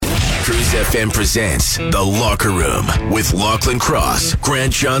Cruise FM presents The Locker Room with Lachlan Cross,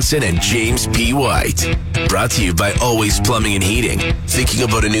 Grant Johnson, and James P. White. Brought to you by Always Plumbing and Heating. Thinking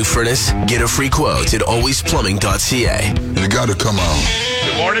about a new furnace? Get a free quote at alwaysplumbing.ca. You gotta come on.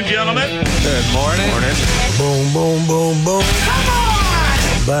 Good morning, gentlemen. Good morning. Boom, boom, boom, boom. Come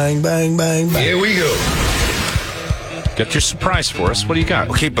on! Bang, bang, bang, bang. Here we go. Got your surprise for us. What do you got?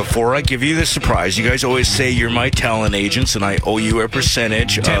 Okay, before I give you the surprise, you guys always say you're my talent agents and I owe you a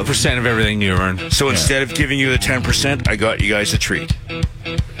percentage 10% of everything you earn. So instead of giving you the 10%, I got you guys a treat.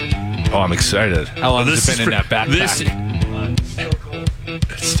 Oh, I'm excited. How long has it been in that backpack?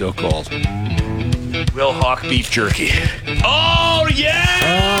 It's still cold. Will Hawk beef jerky. Oh, yeah!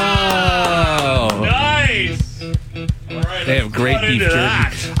 Oh. Nice! All right, they have great beef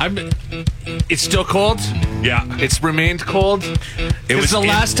jerky. It's still cold? Yeah. It's remained cold? It was the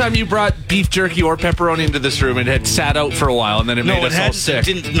last time you brought beef jerky or pepperoni into this room. It had sat out for a while, and then it made us all sick.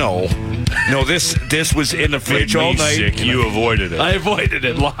 No, this was in the fridge all night. Sick. You avoided it. I avoided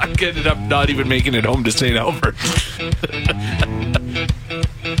it. Locke ended up not even making it home to St. Albert.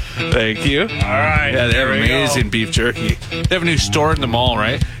 Thank you. All right. Yeah, they have amazing beef jerky. They have a new store in the mall,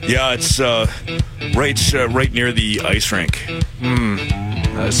 right? Yeah, it's right near the ice rink.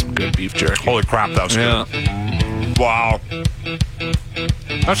 That's some good beef jerky. Holy crap, that was good. Wow.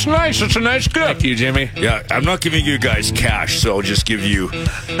 That's nice. That's a nice gift. Thank you, Jimmy. Yeah, I'm not giving you guys cash, so I'll just give you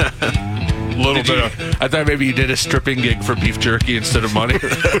a little bit of... I thought maybe you did a stripping gig for beef jerky instead of money.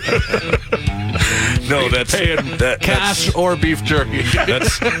 No, that's paying cash or beef jerky.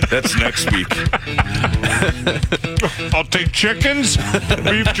 That's next week. I'll take chickens,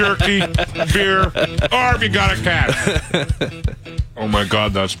 beef jerky, beer, or if you got a cat. Oh my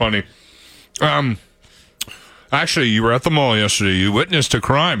God, that's funny. Actually, you were at the mall yesterday. You witnessed a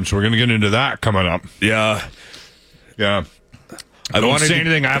crime, so we're going to get into that coming up. Yeah. I don't say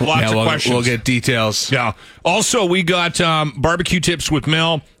anything. I have lots of questions. We'll get details. Yeah. Also, we got barbecue tips with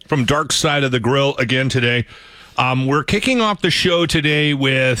Mel from Dark Side of the Grill again today. We're kicking off the show today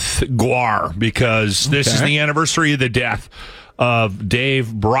with Guar because this is the anniversary of the death of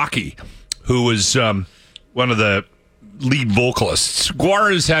Dave Brocky, who was one of the lead vocalists.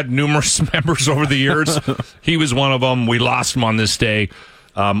 Guar has had numerous members over the years. He was one of them. We lost him on this day.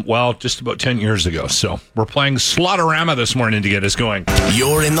 Just about 10 years ago. So we're playing Slaughterama this morning to get us going.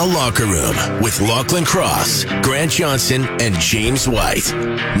 You're in the Locker Room with Lachlan Cross, Grant Johnson, and James White.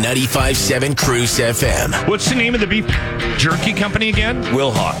 95.7 Cruise FM. What's the name of the beef jerky company again?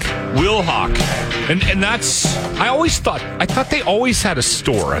 Will Hawk. And that's, I thought they always had a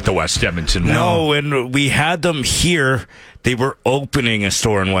store at the West Edmonton Mall. No, and we had them here. They were opening a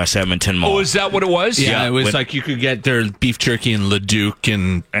store in West Edmonton Mall. Oh, is that what it was? Yeah, it was like you could get their beef jerky in Leduc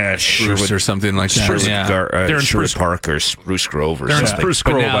and Spruce or something like that. They're in Spruce Park or Spruce Grove or something. They're in Spruce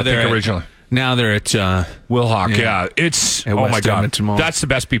Grove, I think, originally. Now they're at Will Hawk. Yeah. It's, oh my God, that's the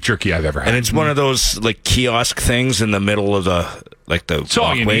best beef jerky I've ever had. And it's one of those like kiosk things in the middle of the That's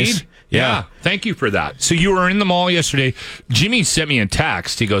all you need. Yeah. Thank you for that. So you were in the mall yesterday. Jimmy sent me a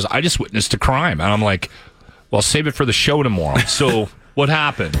text. He goes, I just witnessed a crime. And I'm like, well, save it for the show tomorrow. So what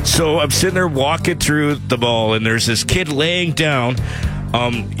happened? So I'm sitting there walking through the mall, and there's this kid laying down.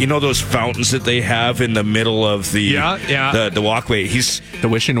 You know those fountains that they have in the middle of the walkway? He's the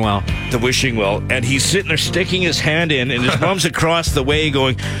wishing well. And he's sitting there sticking his hand in, and his mom's across the way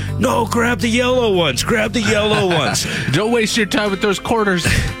going, "No, grab the yellow ones. Don't waste your time with those quarters."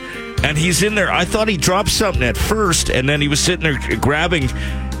 And he's in there. I thought he dropped something at first, and then he was sitting there grabbing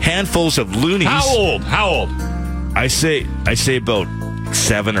handfuls of loonies. How old? I say about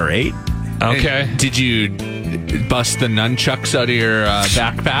 7 or 8. Okay. And did you bust the nunchucks out of your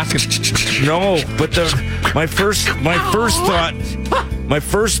backpack? No, but my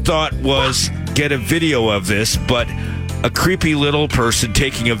first thought was get a video of this, but a creepy little person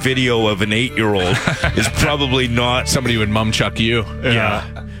taking a video of an 8-year-old is probably not somebody who would mumchuck you.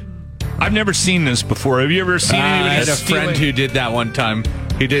 Yeah. I've never seen this before. Have you ever seen anybody? I had a friend who did that one time.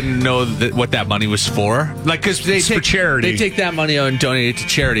 He didn't know what that money was for. Like, because they take for charity. They take that money out and donate it to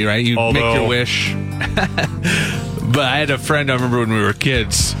charity, right? You make your wish. But I had a friend, I remember when we were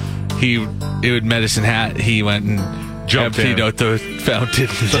kids, it would Medicine Hat. He went and emptied out the fountain,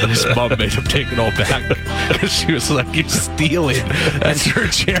 and his mom made him take it all back. She was like, "You're stealing. That's for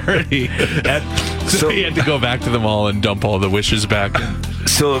charity." So he had to go back to the mall and dump all the wishes back.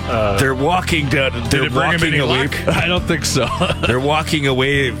 So they're walking down. They're walking away. I don't think so. They're walking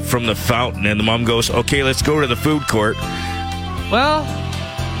away from the fountain, and the mom goes, "Okay, let's go to the food court." Well,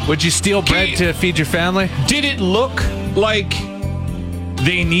 would you steal bread to feed your family? Did it look like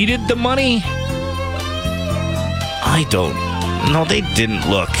they needed the money? I don't. No, they didn't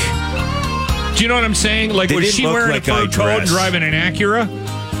look Do you know what I'm saying? Like, was she wearing a fur coat driving an Acura?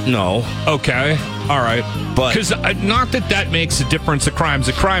 No. Okay. All right. But because not that makes a difference. A crime's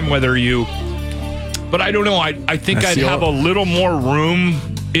a crime, whether you. But I don't know. I think I'd have a little more room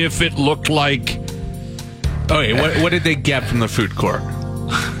if it looked like. Okay, what did they get from the food court?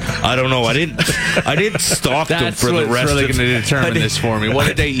 I don't know. I didn't stalk them for the rest. That's really going to determine this for me. What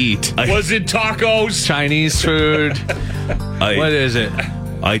did they eat? Was it tacos? Chinese food? What is it?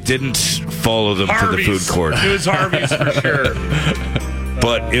 I didn't follow them Harvey's. to the food court. It was Harvey's for sure.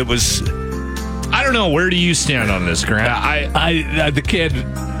 But it was. I don't know. Where do you stand on this, Grant?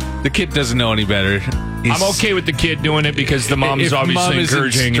 The kid doesn't know any better. I'm okay with the kid doing it because the mom's obviously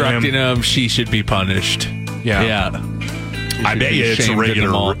encouraging him. She should be punished. Yeah. I bet you it's a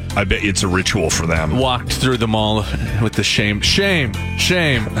regular. I bet you it's a ritual for them. Walked through the mall with the shame.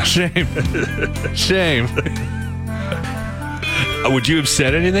 Would you have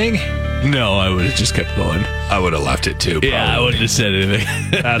said anything? No, I would have just kept going. I would have left it too. Probably. Yeah, I wouldn't have said anything.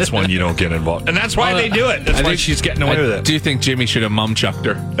 That's when you don't get involved, and that's why they do it. That's why she's getting away with it. Do you think Jimmy should have mum chucked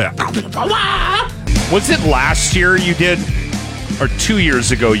her? Yeah. Was it last year you did, or 2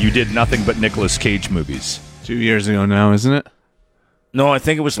 years ago you did nothing but Nicolas Cage movies? 2 years ago now, isn't it? No, I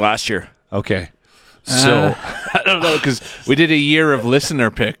think it was last year. Okay. So I don't know, because we did a year of listener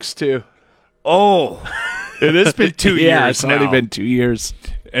picks too. Oh, it has been 2 years. Yeah, it's already been 2 years.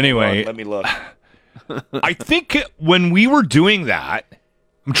 Anyway, let me look. I think when we were doing that,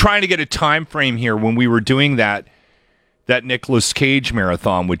 I'm trying to get a time frame here. When we were doing that Nicolas Cage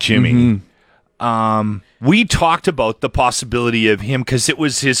marathon with Jimmy, we talked about the possibility of him because it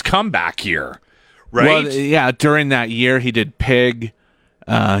was his comeback year, right? Well, yeah, during that year he did Pig.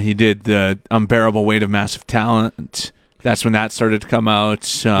 He did The Unbearable Weight of Massive Talent. That's when that started to come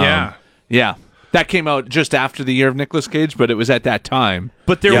out. Yeah. That came out just after the year of Nicolas Cage, but it was at that time.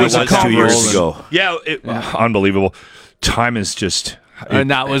 But there was a 2 years ago. Yeah, unbelievable. Time is just...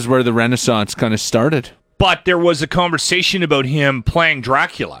 And that was where the Renaissance kind of started. But there was a conversation about him playing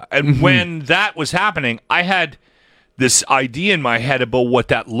Dracula. And when that was happening, I had this idea in my head about what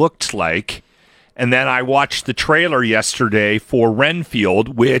that looked like. And then I watched the trailer yesterday for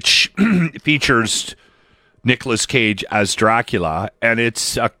Renfield, which features Nicolas Cage as Dracula. And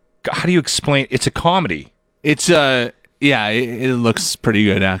it's a... How do you explain? It's a comedy. It's it looks pretty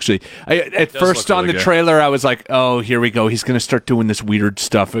good, actually. At first on the good. trailer, I was like, oh, here we go. He's going to start doing this weird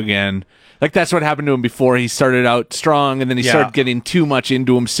stuff again. Like, that's what happened to him before. He started out strong, and then he started getting too much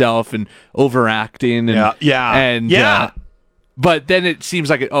into himself and overacting. And, but then it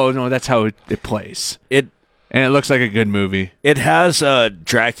seems like, that's how it plays. And it looks like a good movie. It has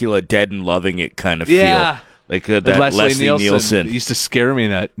Dracula Dead and Loving It kind of feel. Like that Leslie Nielsen. It used to scare me.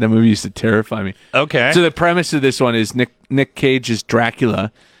 That movie used to terrify me. Okay. So the premise of this one is Nick Cage is Dracula,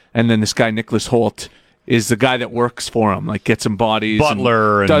 and then this guy Nicholas Hoult is the guy that works for him, like gets him bodies,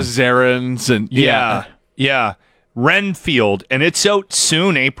 butler, and does errands, and yeah. Renfield, and it's out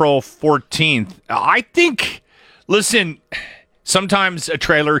soon, April 14th. I think. Listen, sometimes a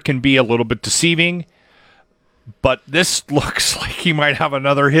trailer can be a little bit deceiving. But this looks like he might have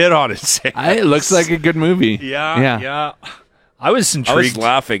another hit on his hands. It looks like a good movie. Yeah. I was intrigued. I was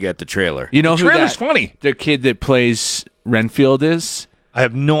laughing at the trailer. You know the who trailer's funny. The kid that plays Renfield is? I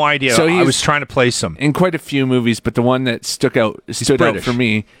have no idea. So I was trying to place him in quite a few movies, but the one that stood out for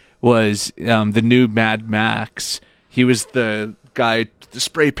me was the new Mad Max. He was the guy, the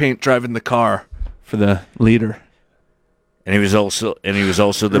spray paint driving the car for the leader. And he was also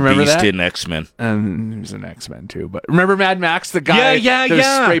the remember Beast that? in X-Men. And he was in X-Men too. But remember Mad Max, the guy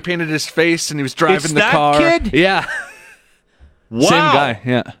that spray painted his face and he was driving the car. Kid? Yeah. Wow. Same guy.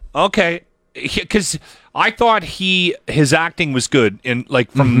 Yeah. Okay. Because I thought his acting was good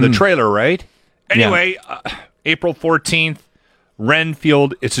from the trailer, right? Anyway, April 14th,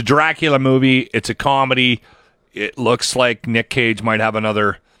 Renfield. It's a Dracula movie. It's a comedy. It looks like Nick Cage might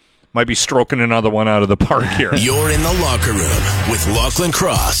be stroking another one out of the park here. You're in the locker room with Lachlan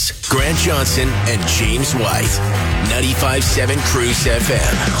Cross, Grant Johnson, and James White. 95.7 Cruise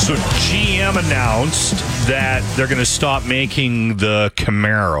FM. So GM announced that they're going to stop making the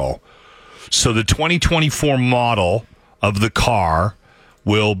Camaro. So the 2024 model of the car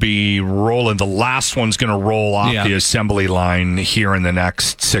will be rolling. The last one's going to roll off the assembly line here in the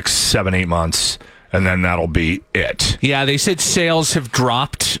next 6, 7, 8 months. And then that'll be it. Yeah, they said sales have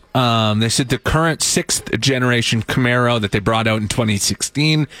dropped. They said the current 6th generation Camaro that they brought out in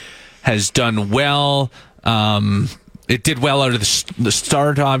 2016 has done well. It did well out of the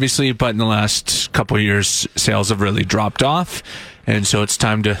start, obviously, but in the last couple of years, sales have really dropped off. And so it's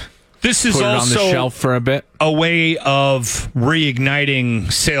time to This is put also it on the shelf for a bit. A way of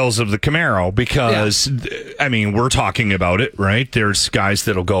reigniting sales of the Camaro because, I mean, we're talking about it, right? There's guys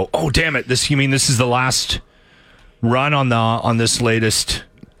that'll go, oh, damn it. You mean this is the last run on this latest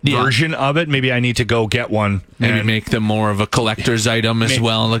version of it? Maybe I need to go get one. Maybe make them more of a collector's item as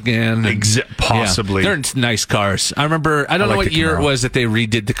well again. Possibly. They're nice cars. I remember, I don't know what year it was that they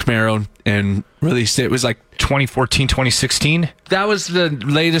redid the Camaro and released it. It was like 2014, 2016? That was the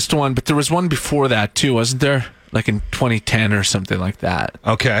latest one, but there was one before that too, wasn't there? Like in 2010 or something like that.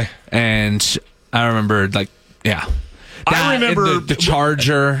 Okay. And I remember, I remember the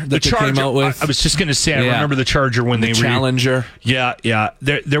Charger that they came out with. I was just going to say, I remember the Charger when they Challenger.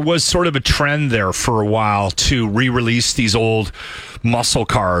 There was sort of a trend there for a while to re-release these old muscle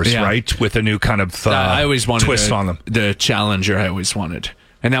cars, right, with a new kind of I always wanted twist on them. The Challenger, I always wanted,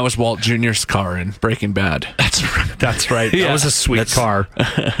 and that was Walt Jr.'s car in Breaking Bad. That's right. That was a sweet car.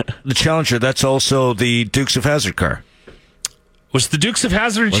 The Challenger. That's also the Dukes of Hazzard car. Was the Dukes of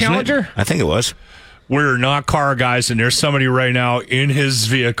Hazzard Challenger? I think it was. We're not car guys, and there's somebody right now in his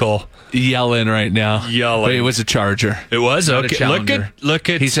vehicle yelling right now. But it was a Charger. It was? Okay. Look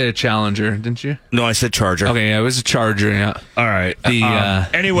at. He said a Challenger, didn't you? No, I said Charger. Okay, it was a Charger. Yeah. All right.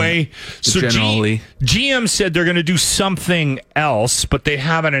 Anyway, so GM said they're going to do something else, but they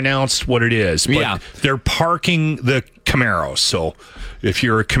haven't announced what it is. But they're parking the Camaros, so. If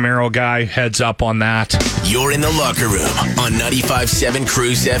you're a Camaro guy, heads up on that. You're in the locker room on 95.7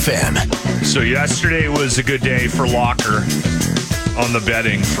 Cruise FM. So yesterday was a good day for Locker on the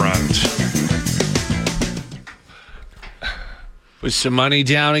betting front. With some money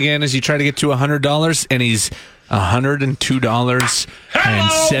down again as you try to get to $100, and he's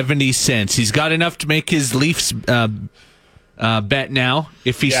 $102.70. He's got enough to make his Leafs bet now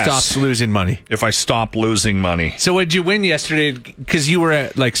if he stops losing money. If I stop losing money. So what did you win yesterday? Because you were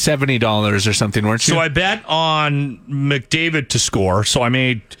at like $70 or something, weren't you? So I bet on McDavid to score. So I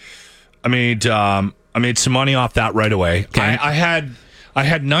made some money off that right away. Okay. I had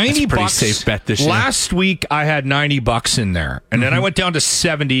 $90. Pretty safe bet this year. Last week I had $90 in there, and then I went down to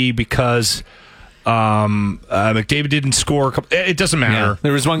 70 because McDavid didn't score. It doesn't matter. Yeah.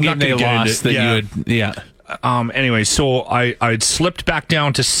 There was one game they lost that you had. Yeah. Anyway, so I'd slipped back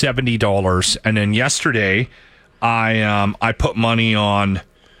down to $70, and then yesterday I put money on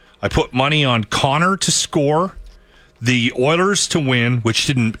Connor to score, the Oilers to win, which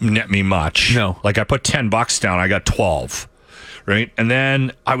didn't net me much. No, like I put $10 down, I got 12, right? And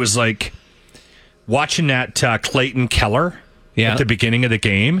then I was like watching that Clayton Keller at the beginning of the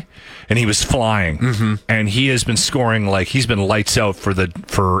game, and he was flying, and he has been scoring he's been lights out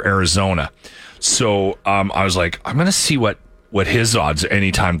for Arizona. So I was like, I'm going to see what his odds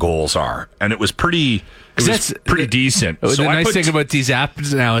anytime goals are. And it was pretty decent. The nice thing about these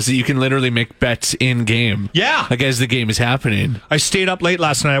apps now is that you can literally make bets in game. Yeah. Like as the game is happening. I stayed up late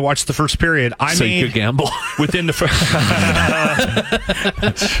last night. I watched the first period. You could gamble. Within the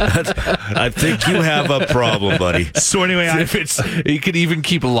I think you have a problem, buddy. So anyway, you could even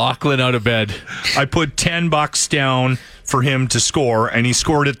keep Lachlan out of bed. I put $10 down for him to score, and he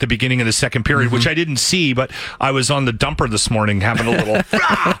scored at the beginning of the second period, which I didn't see, but I was on the dumper this morning having a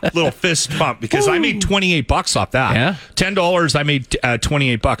little fist pump because I made $28 off that. Yeah. $10, I made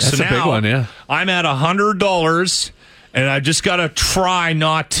 $28. That's so a big one, yeah. I'm at $100, and I just got to try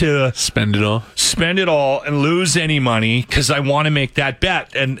not to spend it all and lose any money because I want to make that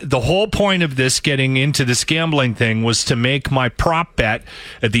bet. And the whole point of this, getting into this gambling thing, was to make my prop bet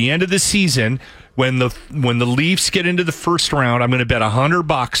at the end of the season. When the Leafs get into the first round, I'm going to bet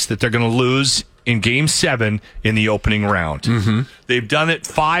 $100 that they're going to lose in Game 7 in the opening round. They've done it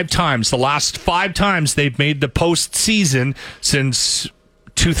 5 times. The last 5 times they've made the postseason since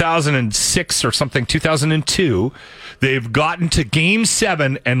 2006 or something, 2002. They've gotten to Game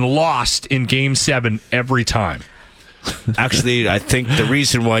 7 and lost in Game 7 every time. Actually, I think the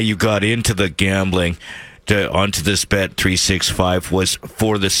reason why you got into the gambling onto this bet 365 was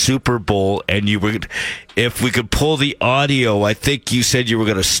for the Super Bowl, and if we could pull the audio, I think you said you were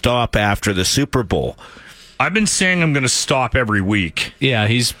going to stop after the Super Bowl. I've been saying I'm going to stop every week. Yeah.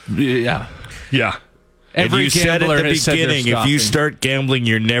 Every said at the beginning, if you start gambling,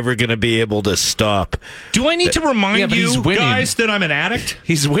 you're never going to be able to stop. Do I need to remind you guys that I'm an addict?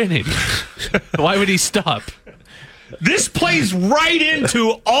 He's winning. Why would he stop? This plays right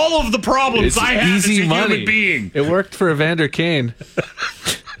into all of the problems I have as a human being. It worked for Evander Kane.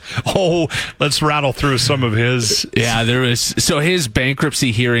 Let's rattle through some of his. Yeah, there was. So his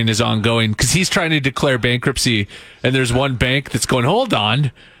bankruptcy hearing is ongoing because he's trying to declare bankruptcy, and there's one bank that's going, hold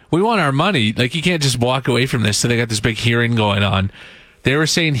on, we want our money. Like, you can't just walk away from this. So they got this big hearing going on. They were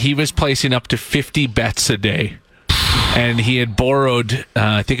saying he was placing up to 50 bets a day. And he had borrowed,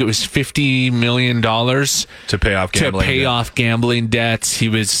 I think it was $50 million to pay off gambling debts. He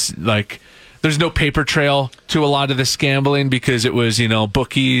was like, there's no paper trail to a lot of this gambling because it was,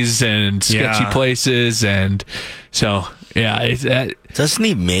 bookies and sketchy places. And so, doesn't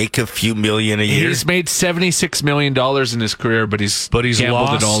he make a few million a year? He's made $76 million in his career, but he's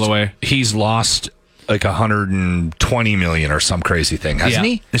gambled it all away. He's lost like 120 million or some crazy thing, hasn't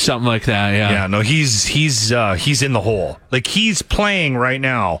he? Something like that. Yeah. No, he's in the hole. Like he's playing right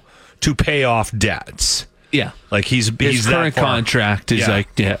now to pay off debts. Yeah, like his current contract is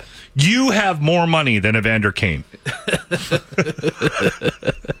You have more money than Evander Kane.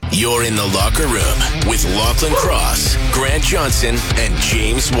 You're in the locker room with Lachlan Cross, Grant Johnson, and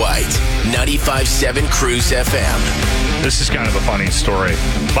James White. 95.7 Cruise FM. This is kind of a funny story.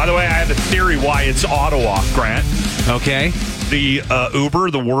 By the way, I have a theory why it's Ottawa, Grant. Okay. The Uber,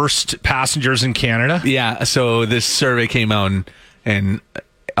 the worst passengers in Canada. Yeah, so this survey came out and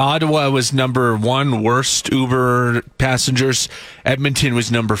Ottawa was number 1 worst Uber passengers. Edmonton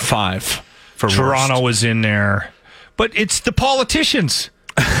was number 5 for Toronto worst. was in there. But it's the politicians.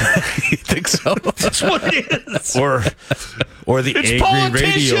 You think so? That's what it is. Or the angry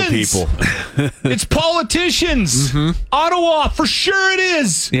radio people. It's politicians. Mm-hmm. Ottawa, for sure it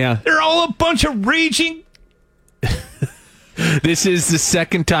is. Yeah. They're all a bunch of raging. This is the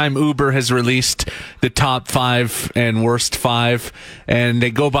second time Uber has released the top 5 and worst 5, and they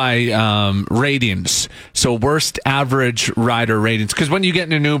go by ratings. So worst average rider ratings. Because when you get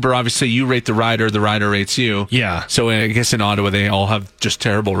in an Uber, obviously you rate the rider rates you. Yeah. So I guess in Ottawa they all have just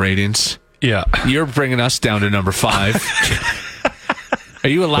terrible ratings. Yeah. You're bringing us down to number 5. Are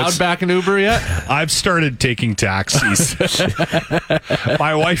you allowed back in Uber yet? I've started taking taxis.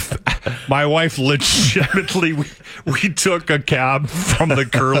 My wife legitimately, we took a cab from the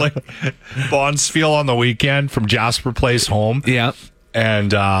curling Bondsfield on the weekend from Jasper Place home. Yeah.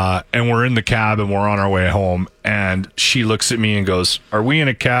 And we're in the cab and we're on our way home. And she looks at me and goes, "Are we in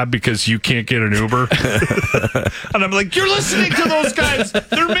a cab because you can't get an Uber?" And I'm like, "You're listening to those guys.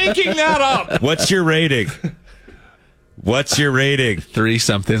 They're making that up." What's your rating? 3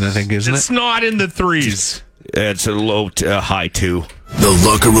 something, I think, isn't it? It's not in the 3s. It's a high 2. The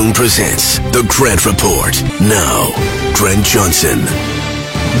Locker Room presents the Grant Report. Now, Grant Johnson.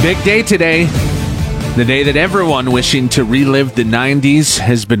 Big day today. The day that everyone wishing to relive the 90s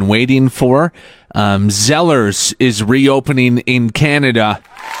has been waiting for. Zellers is reopening in Canada.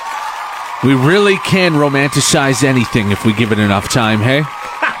 We really can romanticize anything if we give it enough time, hey?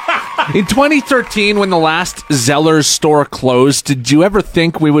 In 2013, when the last Zellers store closed, did you ever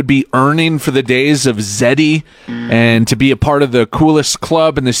think we would be earning for the days of Zeddy and to be a part of the coolest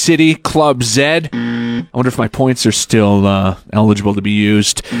club in the city, Club Zed? I wonder if my points are still eligible to be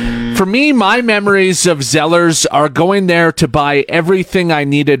used. For me, my memories of Zellers are going there to buy everything I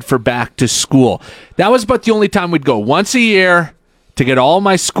needed for back to school. That was about the only time we'd go, once a year, to get all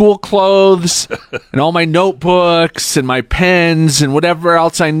my school clothes and all my notebooks and my pens and whatever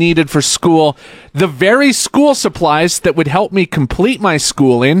else I needed for school. The very school supplies that would help me complete my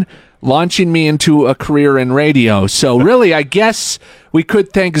schooling, launching me into a career in radio. So really, I guess we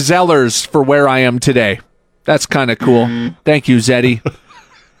could thank Zellers for where I am today. That's kind of cool. Thank you, Zeddy.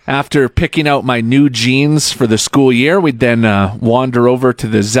 After picking out my new jeans for the school year, we'd then wander over to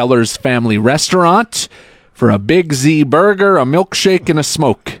the Zellers family restaurant for a Big Z burger, a milkshake, and a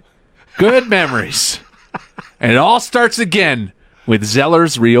smoke. Good memories. And it all starts again with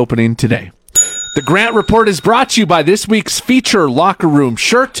Zellers reopening today. The Grant Report is brought to you by this week's feature Locker Room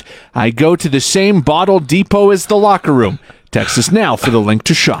shirt. I go to the same bottle depot as the Locker Room. Text us now for the link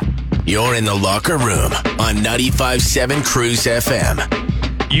to shop. You're in the Locker Room on 95.7 Cruise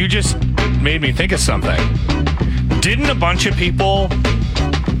FM. You just made me think of something. Didn't a bunch of people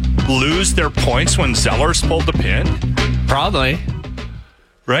lose their points when Zellers pulled the pin? Probably.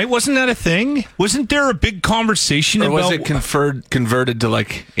 Right? Wasn't that a thing? Wasn't there a big conversation about... Or was it converted to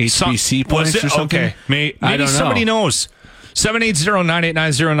like HBC points or something? Okay. Maybe somebody knows.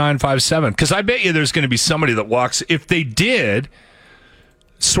 780-989-0957. Because I bet you there's going to be somebody that walks... If they did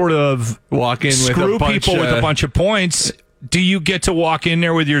sort of walk in screw people with a bunch of points... Do you get to walk in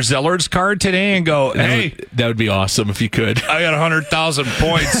there with your Zellers card today and go, "Hey, that would be awesome if you could. I got 100,000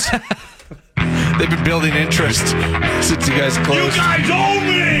 points." They've been building interest since you guys closed. You guys owe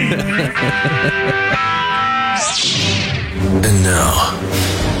me. And now,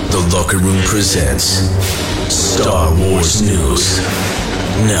 the Locker Room presents Star Wars News.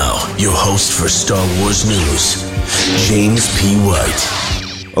 Now, your host for Star Wars News, James P. White.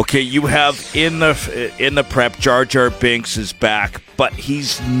 Okay, you have in the prep, Jar Jar Binks is back, but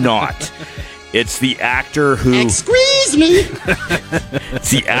he's not. It's the actor who... Excuse me!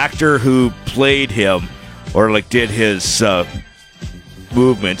 It's the actor who played him, or like did his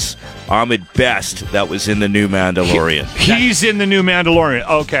movements, Ahmed Best, that was in the new Mandalorian. He's in the new Mandalorian.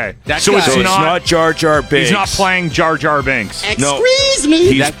 Okay. So it's not Jar Jar Binks. He's not playing Jar Jar Binks. Excuse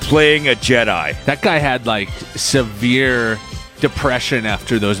me! He's playing a Jedi. That guy had like severe depression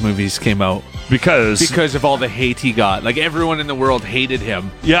after those movies came out because of all the hate he got. Like everyone in the world hated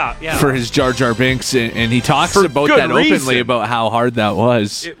him. Yeah. For his Jar Jar Binks, and he talks about that openly about how hard that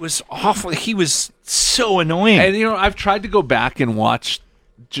was. It was awful. He was so annoying. And I've tried to go back and watch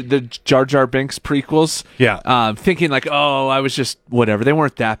the Jar Jar Binks prequels. Yeah. Thinking like, oh, I was just whatever. They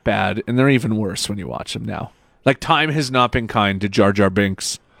weren't that bad, and they're even worse when you watch them now. Like time has not been kind to Jar Jar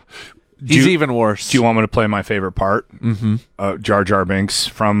Binks. He's even worse. Do you want me to play my favorite part? Mm-hmm. Jar Jar Binks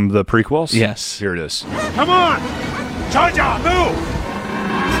from the prequels? Yes. Here it is. Come on! Jar Jar, move!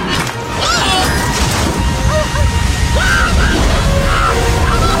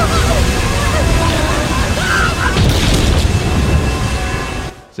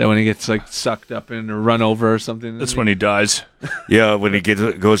 Is that when he gets like sucked up in or run over or something? That's when he dies. Yeah, when he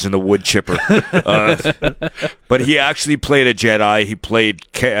goes in the wood chipper. But he actually played a Jedi. He played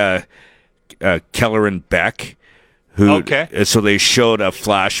Kelleran Beck. So they showed a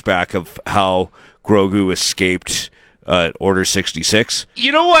flashback of how Grogu escaped Order 66.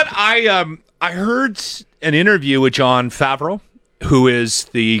 You know what? I heard an interview with Jon Favreau, who is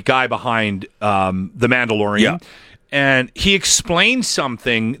the guy behind The Mandalorian. Yeah. And he explained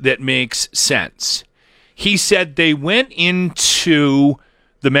something that makes sense. He said they went into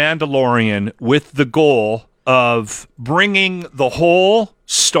The Mandalorian with the goal of bringing the whole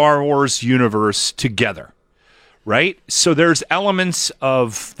Star Wars universe together, right? So there's elements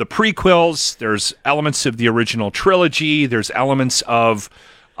of the prequels, there's elements of the original trilogy, there's elements of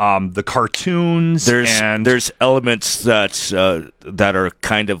the cartoons. There's elements that are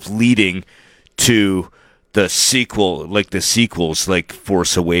kind of leading to the sequel, like the sequels, like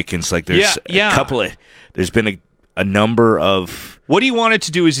Force Awakens. Like there's a couple of, there's been a number of. What he wanted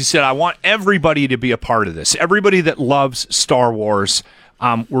to do is he said, I want everybody to be a part of this. Everybody that loves Star Wars,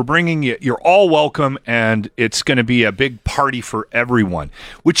 we're bringing you. You're all welcome, and it's going to be a big party for everyone,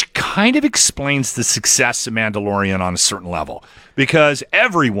 which kind of explains the success of Mandalorian on a certain level, because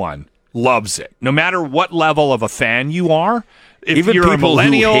everyone loves it, no matter what level of a fan you are. If even you're a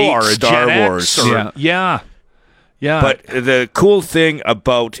millennial or a Star Gen Wars, X yeah. But the cool thing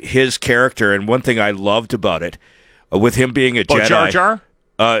about his character, and one thing I loved about it, with him being a Jedi, Jar Jar.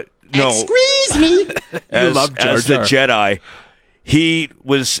 No, Excuse me! as love Jar the Jar. Jedi, he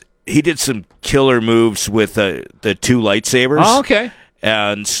did some killer moves with the two lightsabers. Oh, okay.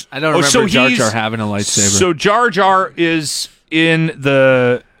 And I don't remember Jar Jar having a lightsaber. So Jar Jar is in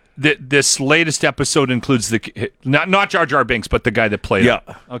this latest episode includes not Jar Jar Binks, but the guy that played Yeah.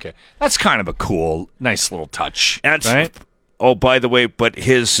 it. Okay. That's kind of a cool, nice little touch. And right? oh, by the way, but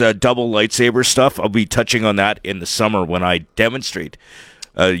his double lightsaber stuff, I'll be touching on that in the summer when I demonstrate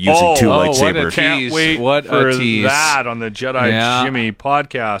using two lightsabers. Can't wait for that on the Jedi Jimmy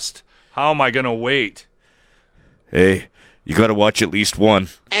podcast. How am I going to wait? Hey, you got to watch at least one.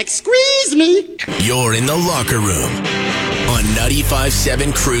 Excuse me! You're in the locker room on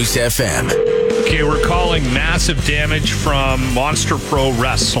 95.7 Cruise FM. Okay, we're calling massive damage from Monster Pro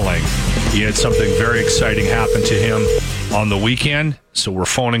Wrestling. He had something very exciting happen to him on the weekend, so we're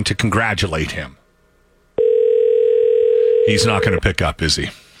phoning to congratulate him. He's not going to pick up, is he?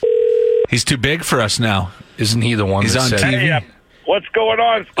 He's too big for us now. Isn't he the one He's that on said... TV. What's going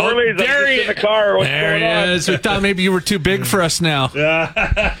on, Squirrelies? there I'm just in the car. What's There going he on? is. We thought maybe you were too big for us now.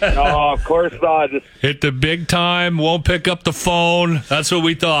 No, of course not. Just, Hit the big time, won't pick up the phone. That's what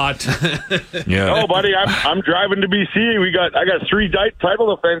we thought. Yeah. no, buddy, I'm driving to BC. I got 3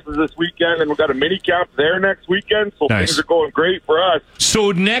 title defenses this weekend, and we've got a mini camp there next weekend. So Nice. things are going great for us.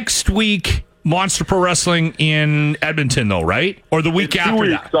 So next week, Monster Pro Wrestling in Edmonton, though, right? Or the week In 2 after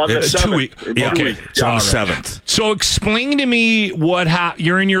weeks, that? on the It's 2 7th. weeks. In 2 Okay. weeks. It's on the Yeah. 7th. So explain to me what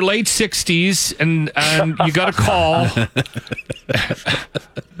you're in your late 60s and you got a call.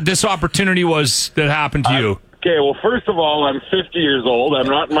 This opportunity that happened to you. Okay, well, first of all, I'm 50 years old. I'm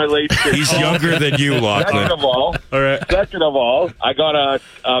not in my late 60s. He's younger than you, Lachlan. Second of all, I got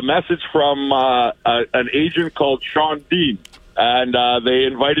a message from an agent called Sean Dean, and they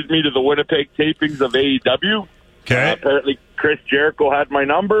invited me to the Winnipeg tapings of AEW. Okay. Apparently, Chris Jericho had my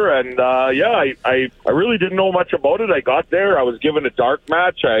number, and I really didn't know much about it. I got there. I was given a dark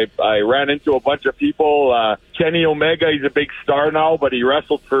match. I ran into a bunch of people. Kenny Omega, he's a big star now, but he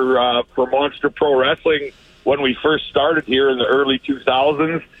wrestled for Monster Pro Wrestling when we first started here in the early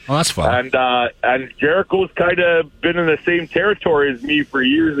 2000s. Oh, that's fun. And Jericho's kind of been in the same territory as me for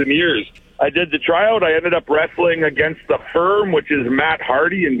years and years. I did the tryout. I ended up wrestling against the Firm, which is Matt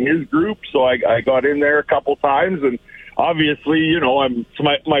Hardy and his group. So I got in there a couple times, and obviously,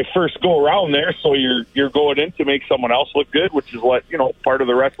 it's my first go around there. So you're going in to make someone else look good, which is what part of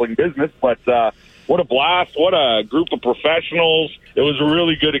the wrestling business. But what a blast! What a group of professionals! It was a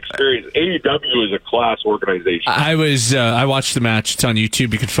really good experience. AEW is a class organization. I watched the match. It's on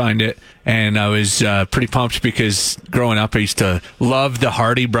YouTube. You can find it. And I was pretty pumped because growing up, I used to love the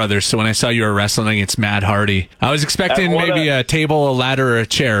Hardy brothers. So when I saw you were wrestling against Matt Hardy, I was expecting maybe a table, a ladder, or a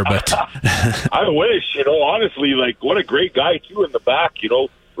chair. But I wish, honestly, what a great guy, too, in the back,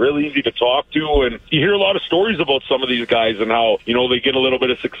 really easy to talk to. And you hear a lot of stories about some of these guys and how, they get a little bit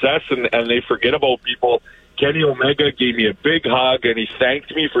of success and they forget about people. Kenny Omega gave me a big hug, and he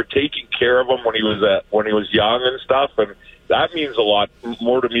thanked me for taking care of him when he was young and stuff. And that means a lot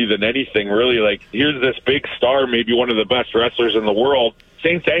more to me than anything, really. Here's this big star, maybe one of the best wrestlers in the world,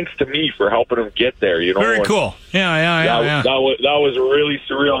 saying thanks to me for helping him get there. Very cool. Yeah. That was really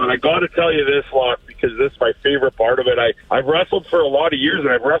surreal. And I got to tell you this, Locke, because this is my favorite part of it. I've wrestled for a lot of years, and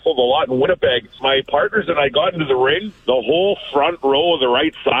I've wrestled a lot in Winnipeg. My partners and I got into the ring. The whole front row of the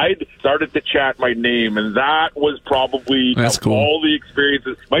right side started to chant my name, and that was probably cool. All the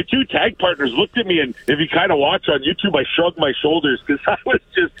experiences. My two tag partners looked at me, and if you kind of watch on YouTube, I shrugged my shoulders because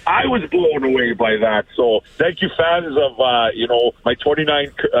I was blown away by that. So thank you, fans of my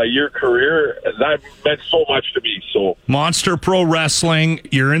 29-year career. That meant so much to me. So Monster Pro Wrestling,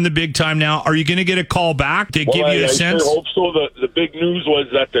 you're in the big time now. Are you going to get a call back to give you a sense? I sure hope so. The big news was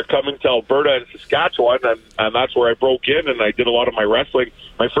that they're coming to Alberta and Saskatchewan, and that's where I broke in, and I did a lot of my wrestling.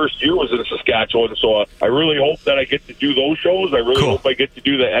 My first year was in Saskatchewan, so I really hope that I get to do those shows. I really hope I get to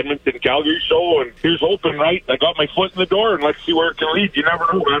do the Edmonton-Calgary show, and here's hoping, right? I got my foot in the door, and let's see where it can lead. You never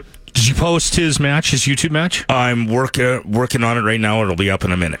know, man. Did you post his YouTube match? I'm working on it right now. It'll be up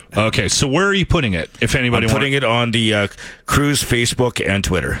in a minute. Okay, so where are you putting it, if anybody wants? I'm putting it on the Cruise Facebook and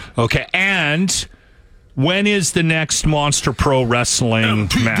Twitter. Okay, and when is the next Monster Pro Wrestling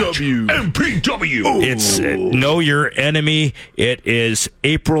match? MPW! It's Know Your Enemy. It is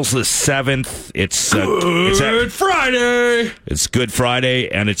April the 7th. It's Good Friday! It's Good Friday,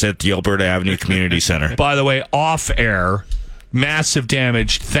 and it's at the Alberta Avenue Community Center. By the way, off air, Massive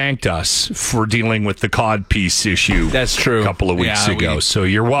Damage thanked us for dealing with the cod piece issue. That's true. A couple of weeks ago. So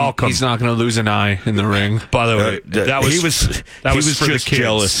you're welcome. He's not going to lose an eye in the ring. By the way, he was for just the kids.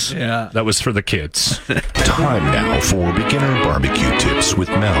 Jealous. Yeah, that was for the kids. Time now for beginner barbecue tips with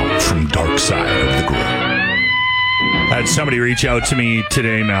Mel from Dark Side of the Grill. I had somebody reach out to me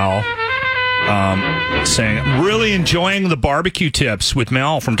today, Mel, saying, really enjoying the barbecue tips with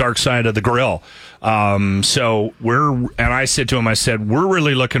Mel from Dark Side of the Grill. And I said to him, we're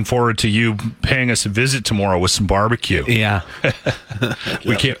really looking forward to you paying us a visit tomorrow with some barbecue. Yeah.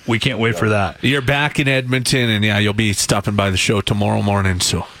 We can't wait for that. You're back in Edmonton, and you'll be stopping by the show tomorrow morning.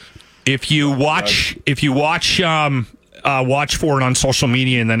 So if you watch for it on social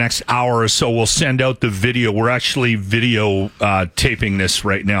media in the next hour or so, we'll send out the video. We're actually video taping this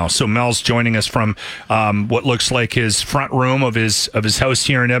right now. So Mel's joining us from what looks like his front room of his house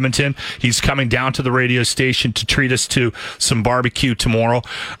here in Edmonton. He's coming down to the radio station to treat us to some barbecue tomorrow.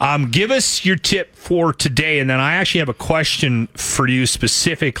 Give us your tip for today, and then I actually have a question for you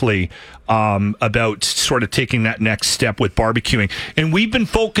specifically about sort of taking that next step with barbecuing. And we've been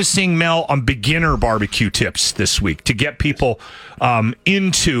focusing, Mel, on beginner barbecue tips this week to get people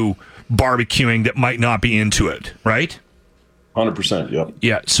into barbecuing that might not be into it, right? 100%, yep.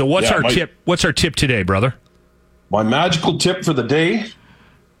 Yeah, so what's our tip? What's our tip today, brother? My magical tip for the day,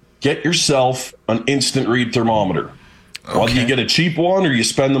 get yourself an instant read thermometer. Okay. Whether you get a cheap one or you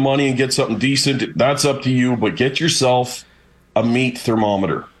spend the money and get something decent, that's up to you, but get yourself a meat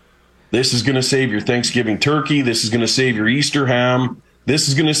thermometer. This is going to save your Thanksgiving turkey. This is going to save your Easter ham. This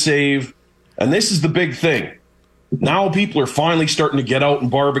is going to save, and this is the big thing. Now people are finally starting to get out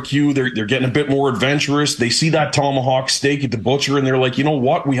and barbecue. They're getting a bit more adventurous. They see that tomahawk steak at the butcher, and they're like, you know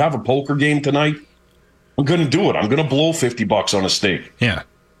what? We have a poker game tonight. I'm going to do it. I'm going to blow $50 on a steak. Yeah.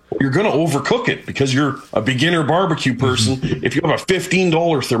 You're going to overcook it because you're a beginner barbecue person. If you have a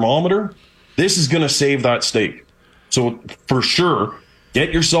 $15 thermometer, this is going to save that steak. So for sure,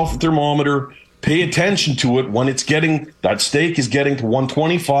 get yourself a thermometer, pay attention to it when that steak is getting to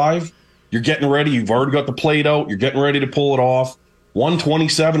 125. You're getting ready. You've already got the plate out. You're getting ready to pull it off.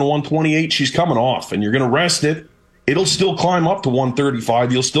 127, 128, she's coming off, and you're going to rest it. It'll still climb up to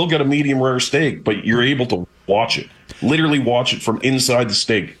 135. You'll still get a medium rare steak, but you're able to watch it. Literally watch it from inside the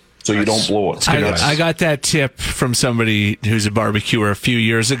steak so you don't blow it. I got that tip from somebody who's a barbecuer a few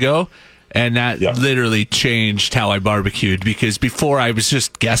years ago, and that literally changed how I barbecued, because before I was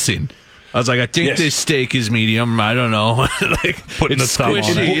just guessing. I was like, I think this steak is medium. I don't know. Like, putting the thumb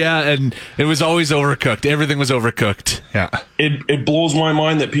on it. Yeah, and it was always overcooked. Everything was overcooked. Yeah. It blows my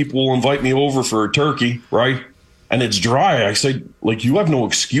mind that people will invite me over for a turkey, right? And it's dry. I say, like, you have no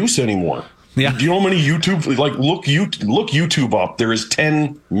excuse anymore. Yeah. Do you know how many YouTube, like, look YouTube up. There is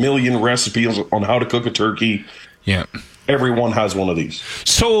 10 million recipes on how to cook a turkey. Yeah. Everyone has one of these.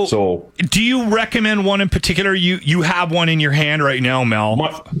 So do you recommend one in particular? You have one in your hand right now,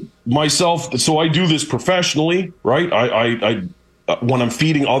 Mel. Myself, so I do this professionally, right? I when I'm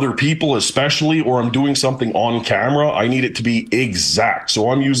feeding other people, especially, or I'm doing something on camera, I need it to be exact.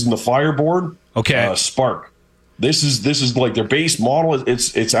 So I'm using the Fireboard Spark. This is like their base model.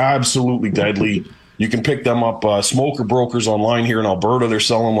 It's absolutely deadly. You can pick them up. Smoker Brokers online here in Alberta, they're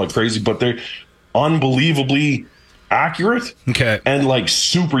selling them like crazy, but they're unbelievably accurate, and like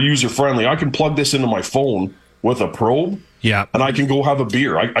super user friendly. I can plug this into my phone with a probe, and I can go have a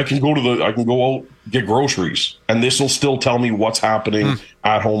beer. I can go out, get groceries, and this will still tell me what's happening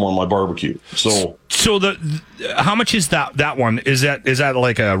at home on my barbecue. So how much is that one? Is that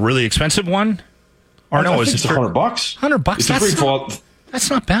like a really expensive one, or no? It's $100. $100. That's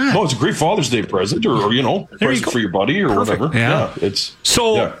not bad. No, it's a great Father's Day present, or present for your buddy or whatever. Yeah, it's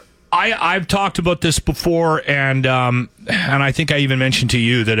so. Yeah. I've talked about this before, and I think I even mentioned to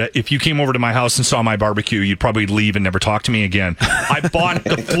you that if you came over to my house and saw my barbecue, you'd probably leave and never talk to me again. I bought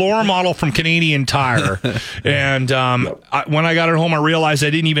the floor model from Canadian Tire, and when I got it home, I realized I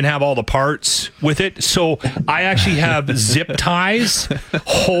didn't even have all the parts with it. So I actually have zip ties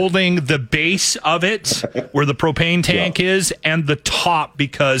holding the base of it, where the propane tank is, and the top,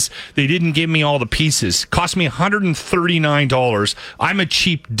 because they didn't give me all the pieces. Cost me $139. I'm a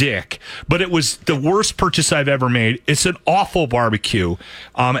cheap dick. But it was the worst purchase I've ever made. It's an awful barbecue.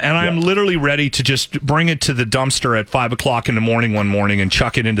 And I'm literally ready to just bring it to the dumpster at 5 o'clock in the morning one morning and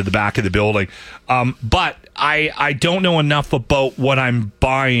chuck it into the back of the building. But I don't know enough about what I'm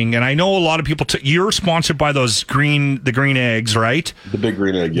buying. And I know a lot of people, you're sponsored by the green eggs, right? The big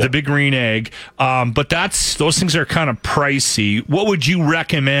green egg, yeah. The big green egg. But those things are kind of pricey. What would you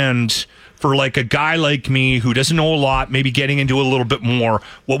recommend for like a guy like me who doesn't know a lot, maybe getting into a little bit more?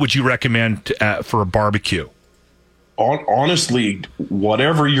 What would you recommend for a barbecue? Honestly,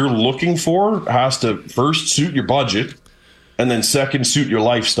 whatever you're looking for has to first suit your budget, and then second suit your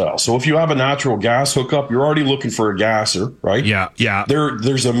lifestyle. So if you have a natural gas hookup, you're already looking for a gasser, right? Yeah.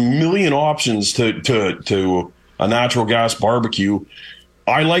 There's a million options to a natural gas barbecue.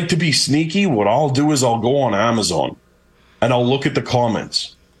 I like to be sneaky. What I'll do is I'll go on Amazon and I'll look at the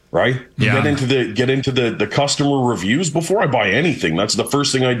comments. Right? Yeah. Get into the customer reviews before I buy anything. That's the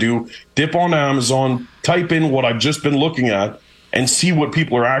first thing I do. Dip on Amazon, type in what I've just been looking at, and see what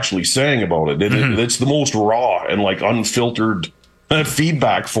people are actually saying about it. It's the most raw and like unfiltered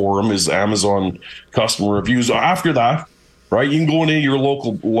feedback for them is Amazon customer reviews. After that, right, you can go into your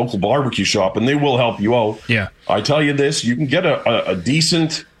local barbecue shop and they will help you out. Yeah. I tell you this, you can get a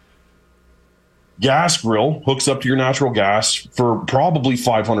decent gas grill, hooks up to your natural gas for probably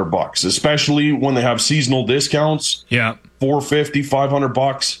 $500, especially when they have seasonal discounts. Yeah. $450,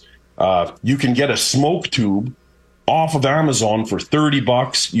 $500. You can get a smoke tube off of Amazon for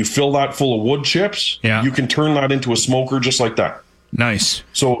 $30. You fill that full of wood chips. Yeah. You can turn that into a smoker just like that. Nice.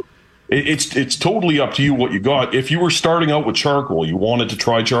 So it's totally up to you what you got. If you were starting out with charcoal, you wanted to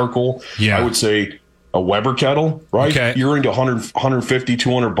try charcoal, I would say a Weber kettle, right? Okay. You're into $150,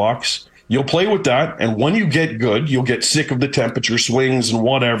 $200. You'll play with that, and when you get good, you'll get sick of the temperature swings and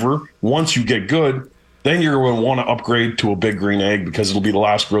whatever. Once you get good, then you're going to want to upgrade to a big green egg because it'll be the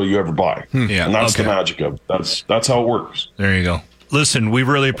last grill you ever buy. Yeah, and that's the magic of it. That's how it works. There you go. Listen, we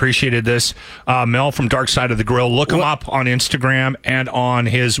really appreciated this. Mel from Dark Side of the Grill. Look him up on Instagram and on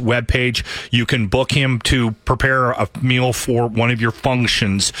his webpage. You can book him to prepare a meal for one of your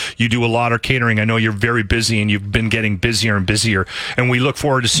functions. You do a lot of catering. I know you're very busy, and you've been getting busier and busier. And we look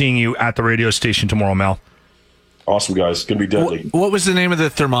forward to seeing you at the radio station tomorrow, Mel. Awesome, guys. It's going to be deadly. What was the name of the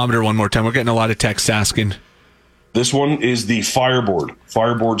thermometer one more time? We're getting a lot of texts asking. This one is the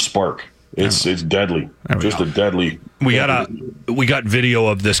Fireboard Spark. It's deadly. Just a deadly. We got video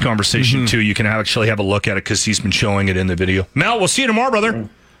of this conversation too. You can actually have a look at it because he's been showing it in the video. Mel, we'll see you tomorrow, brother.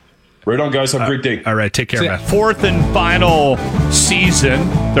 Right on, guys. Have a great day. All right, take care, man. Fourth and final season.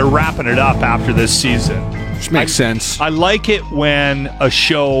 They're wrapping it up after this season. Which makes sense. I like it when a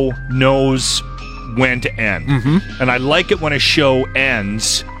show knows when to end. And I like it when a show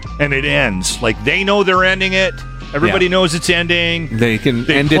ends, and it ends. Like, they know they're ending it. Everybody knows it's ending. They can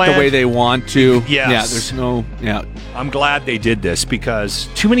end it the way they want to. Yes. Yeah, there's no... Yeah. I'm glad they did this, because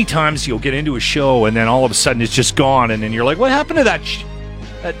too many times you'll get into a show, and then all of a sudden it's just gone, and then you're like, what happened to that show?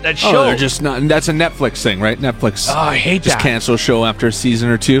 Oh, they're just not. And that's a Netflix thing, right? Netflix. Oh, I hate just that. cancel a show after a season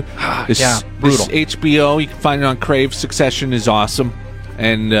or two. Brutal. This HBO, you can find it on Crave. Succession is awesome,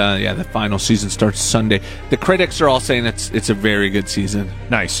 and the final season starts Sunday. The critics are all saying it's a very good season.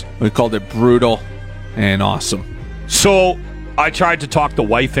 Nice. We called it brutal and awesome. So I tried to talk the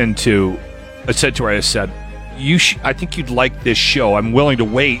wife into. I said to her, I said, I think you'd like this show. I'm willing to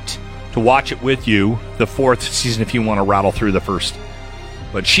wait to watch it with you, the fourth season, if you want to rattle through the first.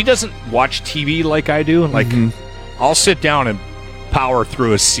 But she doesn't watch TV like I do. Like, I'll sit down and power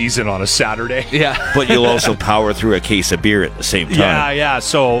through a season on a Saturday. Yeah. But you'll also power through a case of beer at the same time. Yeah.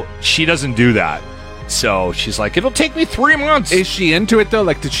 So she doesn't do that. So she's like, it'll take me 3 months. Is she into it, though?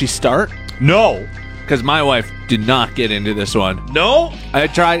 Like, did she start? No. Because my wife did not get into this one. No? I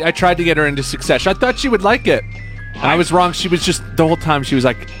tried to get her into Succession. I thought she would like it. I was wrong. She was just, the whole time, she was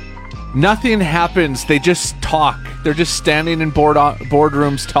like, nothing happens. They just talk. They're just standing in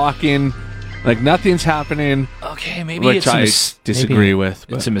boardrooms talking. Like, nothing's happening. Okay, maybe which I disagree with.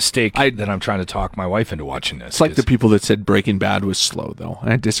 It's a mistake that I'm trying to talk my wife into watching this. It's like the people that said Breaking Bad was slow, though.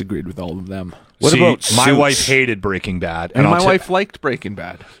 I disagreed with all of them. What about my Suits? wife hated Breaking Bad. And my wife liked Breaking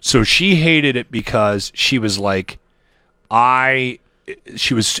Bad. So she hated it because she was like,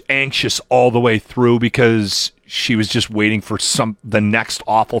 she was anxious all the way through because she was just waiting for the next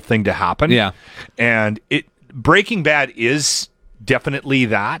awful thing to happen. Yeah. And Breaking Bad is definitely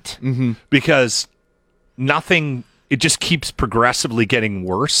that because it just keeps progressively getting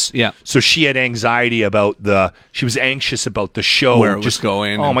worse. Yeah. So she had anxiety about she was anxious about the show. Where it was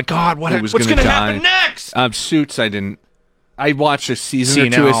going. Oh my God, what's going to happen next? Suits, I watched a season or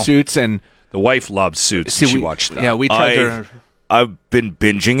two of Suits, and the wife loved Suits. She watched that. Yeah, we tried to... I've been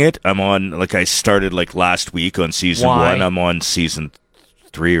binging it. I'm on, I started last week on season 1. I'm on season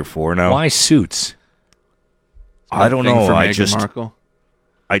 3 or 4 now. Why Suits? I don't know. Markle?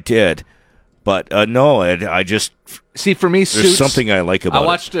 I did. But no, I just... See, for me, There's something I like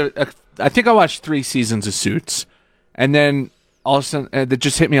about it. I think I watched 3 seasons of Suits, and then all of a sudden, it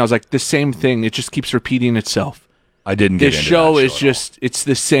just hit me. I was like, the same thing. It just keeps repeating itself. I didn't get into that show is just, it's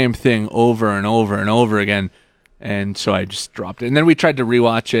the same thing over and over and over again. And so I just dropped it. And then we tried to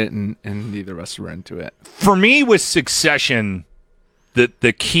rewatch it, and neither of us were into it. For me, with Succession,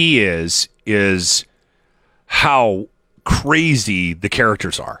 the key is how crazy the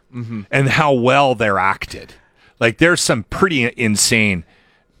characters are and how well they're acted. Like, there's some pretty insane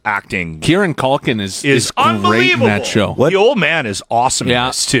acting. Kieran Culkin is unbelievable. Great in that show. The old man is awesome in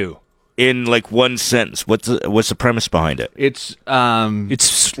this, too. In one sentence, what's the premise behind it? It's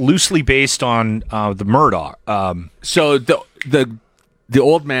loosely based on the Murdoch. So the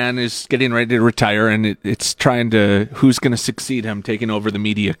old man is getting ready to retire, and it's trying to who's going to succeed him taking over the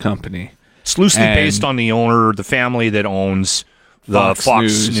media company. It's loosely based on the owner, the family that owns the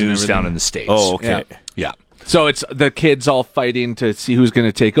Fox News down in the States. Oh, okay. Yeah. So it's the kids all fighting to see who's going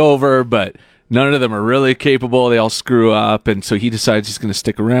to take over, but none of them are really capable. They all screw up, and so he decides he's going to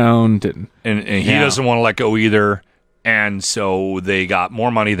stick around, and he doesn't want to let go either. And so they got more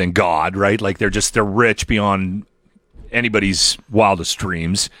money than God, right? Like, they're rich beyond anybody's wildest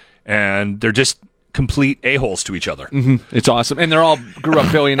dreams, and they're just complete a-holes to each other. It's awesome, and they're all grew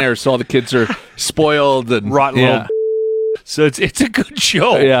up billionaires, so all the kids are spoiled and rotten little. So it's a good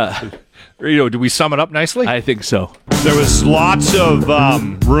show. Yeah. Do we sum it up nicely? I think so. There was lots of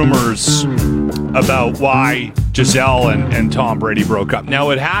rumors about why Giselle and Tom Brady broke up. Now,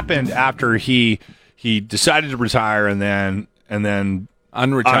 it happened after he decided to retire and then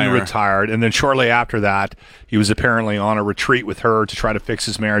unretired. And then shortly after that, he was apparently on a retreat with her to try to fix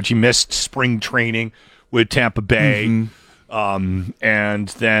his marriage. He missed spring training with Tampa Bay. And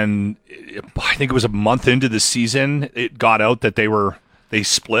then I think it was a month into the season, it got out that they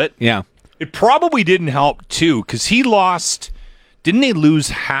split. Yeah. It probably didn't help too, because he lost. Didn't they lose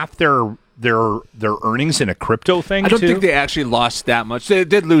half their earnings in a crypto thing? I don't think they actually lost that much. They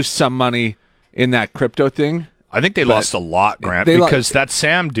did lose some money in that crypto thing. I think they lost a lot, Grant, because that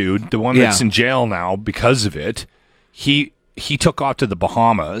Sam dude, the one that's in jail now because of it, he took off to the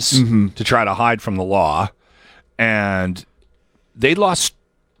Bahamas to try to hide from the law, and they lost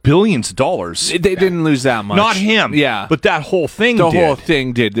billions of dollars. They didn't lose that much. Not him. Yeah. But that whole thing The did. whole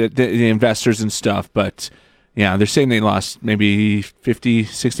thing did, the investors and stuff. But, yeah, they're saying they lost maybe 50,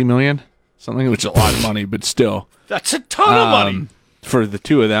 60 million, something, which is a lot of money, but still. That's a ton of money. For the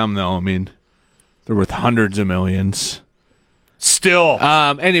two of them, though, I mean, they're worth hundreds of millions. Still.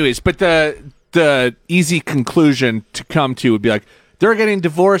 Anyways, but the easy conclusion to come to would be like, they're getting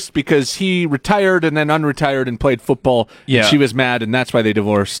divorced because he retired and then unretired and played football. Yeah. And she was mad, and that's why they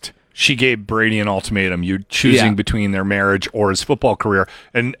divorced. She gave Brady an ultimatum. You're choosing between their marriage or his football career.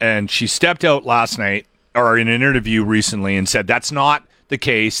 And she stepped out last night, or in an interview recently, and said that's not the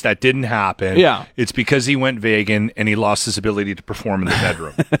case. That didn't happen. Yeah. It's because he went vegan and he lost his ability to perform in the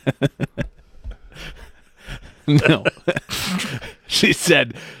bedroom. No. She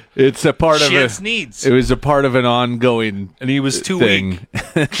said it's a part She of has needs. It was a part of an ongoing And he was too thing.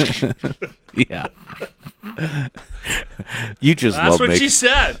 weak. Yeah. You just That's love what making. she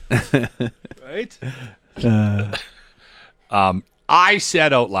said. Right? I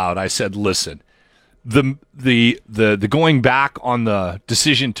said out loud, I said, listen, the going back on the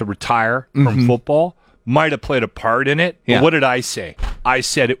decision to retire from football might have played a part in it. Yeah. But what did I say? I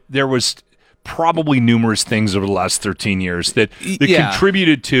said there was probably numerous things over the last 13 years that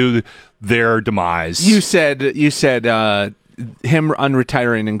contributed to their demise. You said him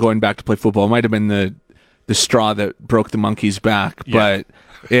unretiring and going back to play football might have been the straw that broke the monkey's back, but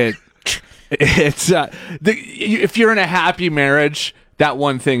it's if you're in a happy marriage, that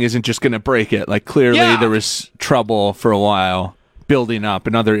one thing isn't just going to break it. Like clearly there was trouble for a while building up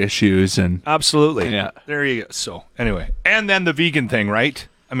and other issues, and Absolutely. Yeah. There you go. So anyway, and then the vegan thing, right?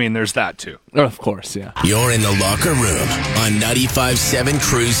 I mean, there's that too. of course, yeah. You're in the locker room on 95.7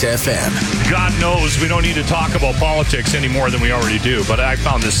 Cruise FM. God knows we don't need to talk about politics any more than we already do, but I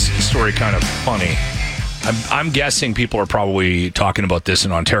found this story kind of funny. I'm guessing people are probably talking about this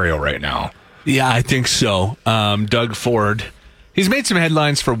in Ontario right now. Yeah, I think so. Doug Ford, he's made some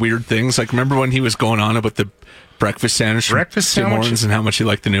headlines for weird things. Like, remember when he was going on about the breakfast sandwich from Breakfast Tim sandwich? Hortons and how much he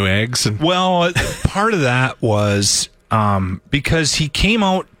liked the new eggs? And Well, part of that was because he came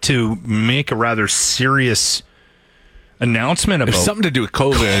out to make a rather serious announcement it was about something to do with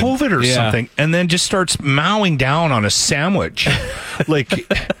COVID. or Yeah. something, and then just starts mowing down on a sandwich, like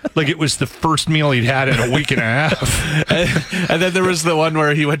it was the first meal he'd had in a week and a half. And then there was the one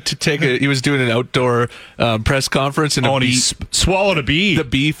where he went to he was doing an outdoor press conference, and, And he swallowed a bee. the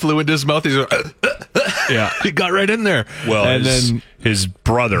bee flew into his mouth. He's like, Yeah. he got right in there. Well, and then his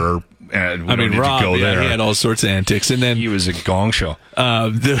brother. We don't need Rob, to go yeah, there. he had all sorts of antics. And then He was a gong show.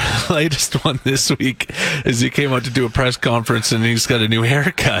 the latest one this week is he came out to do a press conference, and he's got a new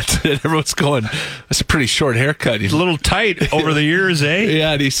haircut. And everyone's going, that's a pretty short haircut. He's a little tight over the years, eh?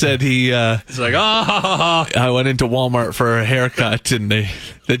 Yeah, and he said he's like, I went into Walmart for a haircut, and they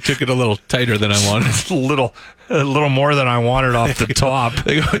took it a little tighter than I wanted. a little more than I wanted off the top.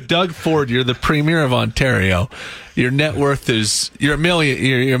 They go, Doug Ford, you're the premier of Ontario. Your net worth is you're a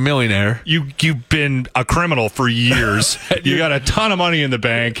millionaire. You've been a criminal for years. You got a ton of money in the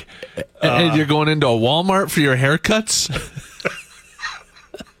bank. And you're going into a Walmart for your haircuts?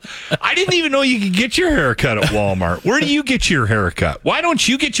 I didn't even know you could get your haircut at Walmart. Where do you get your haircut? Why don't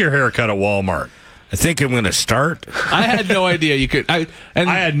you get your haircut at Walmart? I think I'm going to start. I had no idea you could. I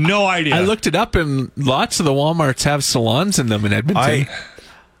had no idea. I looked it up, and lots of the Walmarts have salons in them in Edmonton.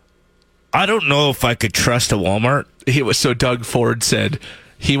 I don't know if I could trust a Walmart. So Doug Ford said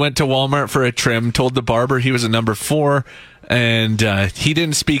he went to Walmart for a trim, told the barber he was a number 4, and he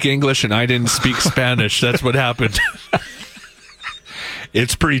didn't speak English and I didn't speak Spanish. That's what happened.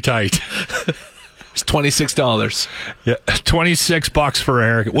 It's pretty tight. It's $26. Yeah, $26 for a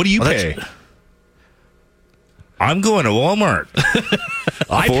haircut. What do you pay? I'm going to Walmart.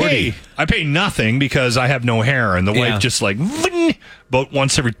 I pay nothing because I have no hair, and the wife just like, but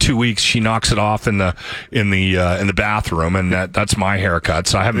once every 2 weeks she knocks it off in the bathroom, and that's my haircut.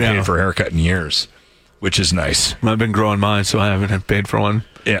 So I haven't paid for a haircut in years, which is nice. I've been growing mine, so I haven't paid for one.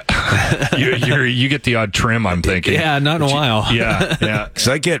 Yeah, you get the odd trim. I'm thinking. Yeah, not in a while. Yeah. Because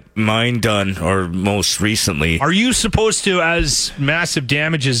I get mine done, or most recently. Are you supposed to, as massive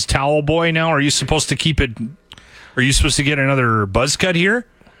damage as Towel Boy now? Are you supposed to keep it? Are you supposed to get another buzz cut here?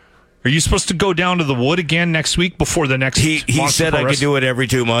 Are you supposed to go down to the wood again next week before the next? He said I could do it every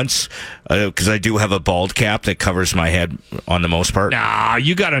 2 months because I do have a bald cap that covers my head on the most part. Nah,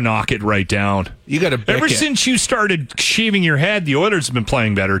 you got to knock it right down. You got to Ever since you started shaving your head, the Oilers have been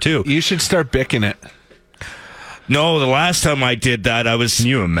playing better too. You should start bicking it. No, the last time I did that, I was. Can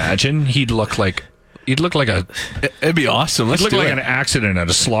you imagine? He'd look like a. It'd be awesome. Let's Look do like it. an accident at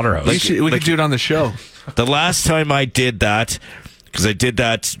a slaughterhouse. We could do it on the show. The last time I did that, because I did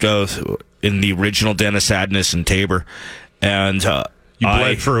that in the original Den of Sadness in Tabor, and you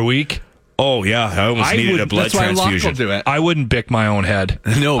bled for a week. Oh yeah, I almost needed a blood transfusion. Do it. I wouldn't bick my own head.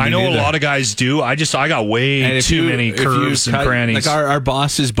 No, I know neither. a lot of guys do. I got way too many curves and crannies. Like our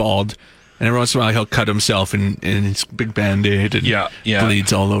boss is bald, and every once in a while he'll cut himself in his big Band-Aid and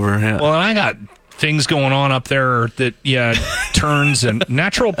bleeds all over. Yeah. Well, and I got things going on up there that turns and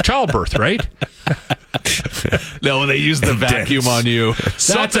natural childbirth, right? No, they use the vacuum on you.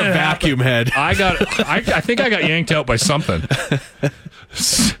 That's a vacuum head. I think I got yanked out by something.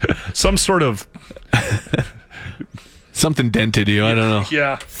 Some sort of something dented you. I don't know.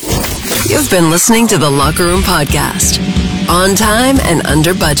 Yeah. You've been listening to the Locker Room Podcast. On time and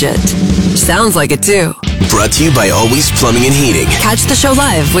under budget. Sounds like it too. Brought to you by Always Plumbing and Heating. Catch the show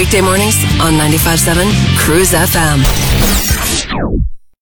live weekday mornings on 95.7 Cruise FM.